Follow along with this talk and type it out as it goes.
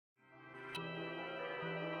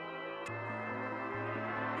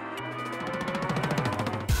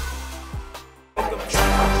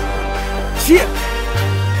Yeah.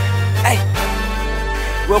 Hey.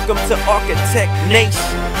 Welcome to Architect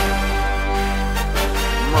Nation.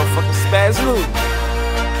 Motherfucking Spaz Lou.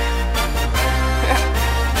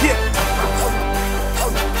 Yeah.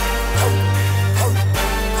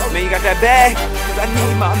 Man, you got that bag? Cause I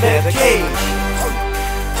need my medication.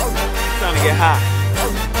 Trying to get high.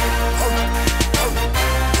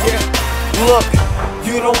 Yeah. Look.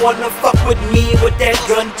 You don't wanna fuck with me with that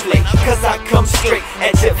gunplay, cause I come straight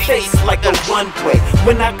at your face like a one-way.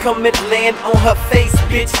 When I come and land on her face,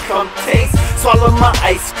 bitch, come taste. Swallow my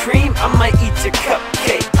ice cream, I might eat your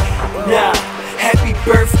cupcake. Nah, happy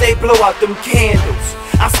birthday, blow out them candles.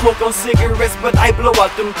 I smoke on cigarettes, but I blow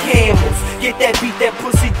out them Camels. Get that beat, that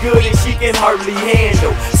pussy good and she can hardly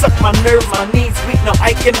handle. Suck my nerve, my knees weak, no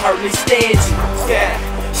I can hardly stand you. Yeah.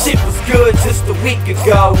 Shit was good just a week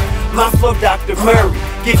ago. My flow, Dr. Murray,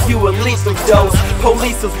 give you a lethal dose.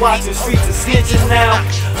 Police is watching, streets are snitching now.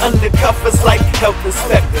 Undercuffers like health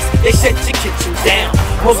inspectors, they shut you, get you down.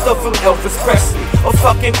 Most of them Elvis Presley or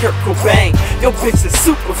fucking Kurt Cobain. Your bitch is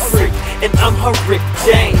super freak, and I'm her Rick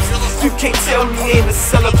James. You can't tell me ain't a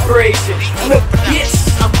celebration. Look, bitch,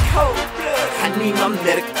 I'm cold blood. I need my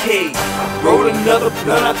medication. Roll another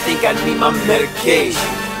blunt, I think I need my medication.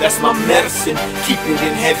 That's my medicine, keep it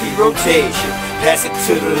in heavy rotation. Pass it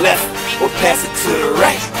to the left, or pass it to the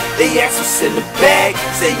right. They ask what's in the bag,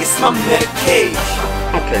 say it's my medication.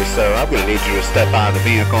 Okay, sir, I'm gonna need you to step out of the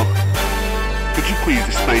vehicle. Could you please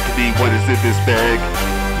explain to me what is in this bag?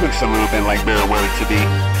 Looks a little bit like marijuana to me.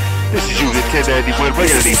 This is Unit 1091, we're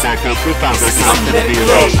gonna need backup. We found our cops in the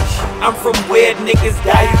vehicle. I'm from where niggas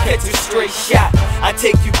die, you catch a straight shot. I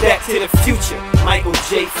take you back to the future, Michael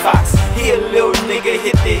J. Fox. Here a little nigga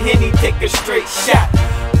hit the Henny, take a straight shot.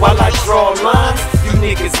 While I draw lines, you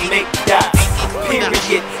niggas make dots.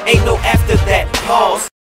 Period, ain't no after that, pause.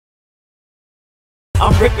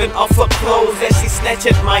 I'm ripping off her clothes as she snatch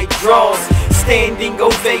at my drawers. Standing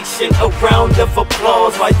ovation, a round of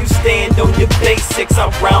applause. While you stand on your basics, I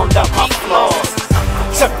round up my flaws.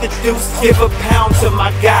 Chuck the deuce, give a pound to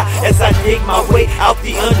my guy as I dig my way out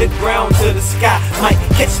the underground to the sky. Might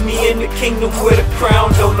catch me in the kingdom where the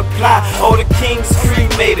crown don't apply. All the kings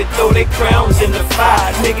cremated, throw their crowns in the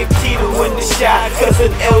fire. Nigga Keto in the shy,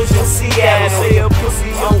 cousin Elgin Seattle, say a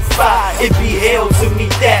pussy on fire. It be hell to me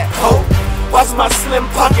that hoe. Watch my slim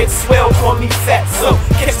pockets swell, call me fat, so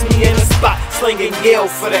catch me in a spot, slinging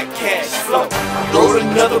Yale for that cash flow. Roll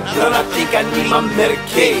another blunt, I think I need my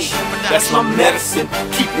medication. That's my medicine,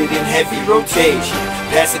 keep it in heavy rotation.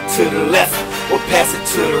 Pass it to the left, or pass it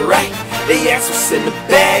to the right. They ask what's in the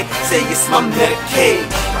bag, say it's my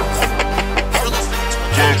medication.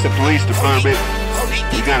 Jackson Police Department,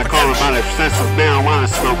 you got a call about a sense of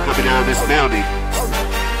marijuana smoke coming out of this building.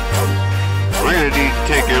 We're gonna need to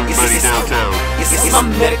take everybody downtown. It's my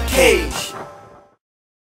medication.